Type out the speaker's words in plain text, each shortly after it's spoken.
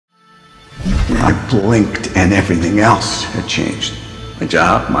I blinked and everything else had changed. My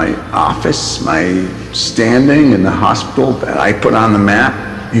job, my office, my standing in the hospital that I put on the map,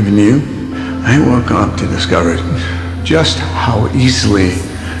 even you. I woke up to discover just how easily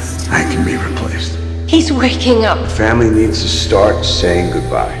I can be replaced. He's waking up. The family needs to start saying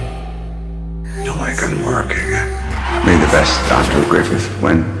goodbye. You're like unworking. May the best Dr. Griffith,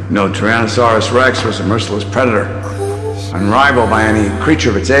 when no Tyrannosaurus Rex was a merciless predator, unrivaled by any creature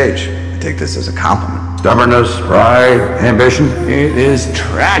of its age. I take this as a compliment. Stubbornness, pride, ambition, it is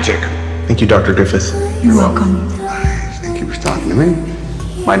tragic. Thank you, Dr. Griffith. You're welcome. I think he was talking to me.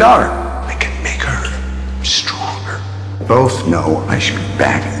 My daughter. I can make her stronger. Both know I should be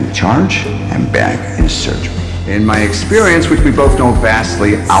back in charge and back in surgery. In my experience, which we both know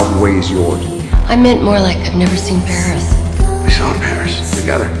vastly outweighs yours. I meant more like I've never seen Paris. We saw Paris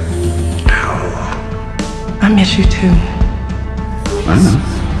together. How long? I miss you too. I know.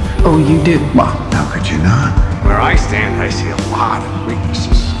 Oh, you do? Well, how could you not? Where I stand, I see a lot of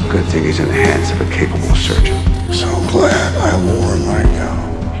weaknesses. Good thing he's in the hands of a capable surgeon. So glad I wore my gown.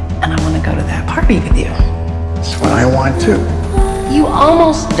 And I want to go to that party with you. That's what I want too. You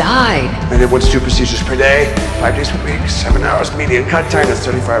almost died. I did 1 to 2 procedures per day, 5 days per week, 7 hours median cut time, that's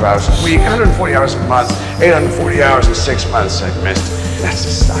 35 hours a week, 140 hours a month, 840 hours in 6 months I've missed. That's the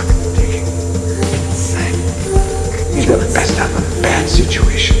stock I'm taking. You know the best out of a bad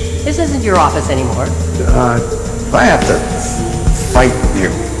situation. This isn't your office anymore. If I have to fight you,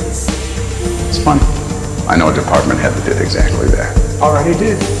 it's fun. I know a department head that did exactly that. Already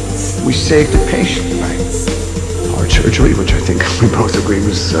did. We saved a patient, right? Heart surgery, which I think we both agree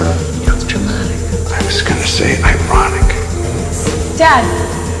was, Dramatic. I was gonna say ironic. Dad!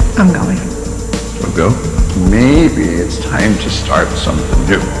 I'm going. We'll go. Maybe it's time to start something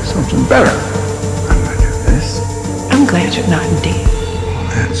new, something better. I'm gonna do this. I'm glad you're not dead.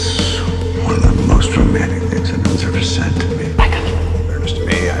 That's one of the most romantic things anyone's ever said to me. I got you. First to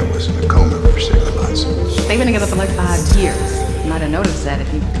me, I was in a coma for 6 months. They've been together for like 5 years. You might have noticed that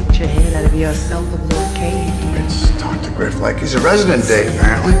if you put your head out of your self-absorbed cave. It's Dr. Griff like he's a resident day,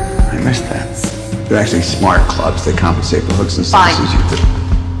 apparently. I missed that. They're actually smart clubs. They compensate for hooks and sauces.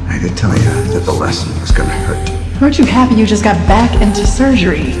 I did tell you that the lesson was gonna hurt. Aren't you happy you just got back into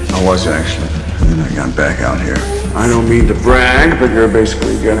surgery? I was actually. And then I got back out here. I don't mean to brag, but you're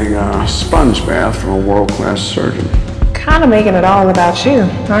basically getting a sponge bath from a world-class surgeon. Kind of making it all about you,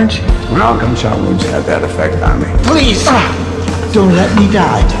 aren't you? Well, gunshot wounds had that effect on me. Please! Don't let me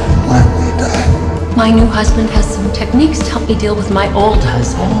die. Let me die. My new husband has some techniques to help me deal with my old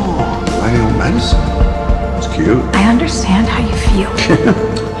husband. Manual medicine. It's cute. I understand how you feel.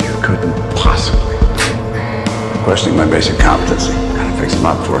 You couldn't possibly. Questioning my basic competency. Gotta fix him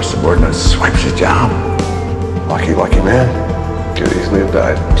up before a subordinate swipes his job. Lucky man. Could easily have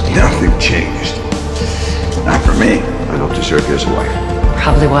died. Nothing changed. Not for me. I hope to serve you as a wife.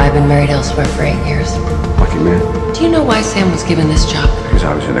 Probably why I've been married elsewhere for 8 years. Lucky man. Do you know why Sam was given this job? Because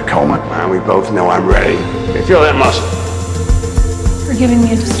I was in a coma. Well, we both know I'm ready. You feel that muscle? For giving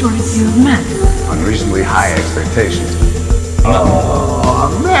me a distorted view of men. Unreasonably high expectations.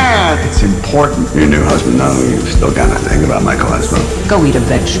 Oh, man! It's important. Your new husband knows you've still got to think about my cholesterol. Go eat a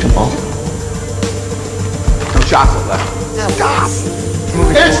vegetable. No chocolate left. Stop!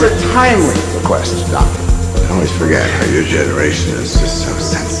 It's a timely request, stop. I always forget how your generation is just so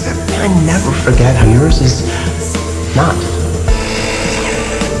sensitive. I never forget how yours is not.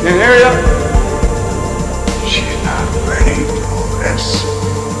 In area. She's not ready for this.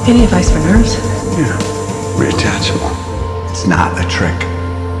 Any advice for nerves? Yeah. Reattachable. It's not a trick.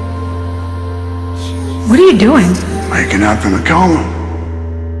 What are you doing? Waking up from a coma.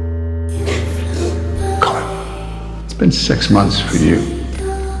 It's been 6 months for you.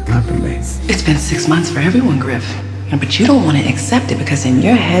 Not for me. It's been 6 months for everyone, Griff. But you don't want to accept it because in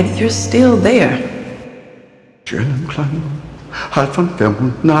your head, you're still there. Schellenklang, halt von fern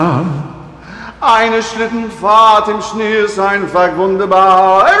und nah. Eine Schlittenfahrt im Schnee ist einfach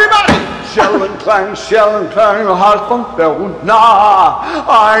wunderbar. Everybody! Schellenklang, halt von fern und nah.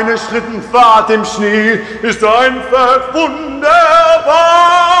 Eine Schlittenfahrt im Schnee ist einfach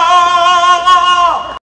wunderbar.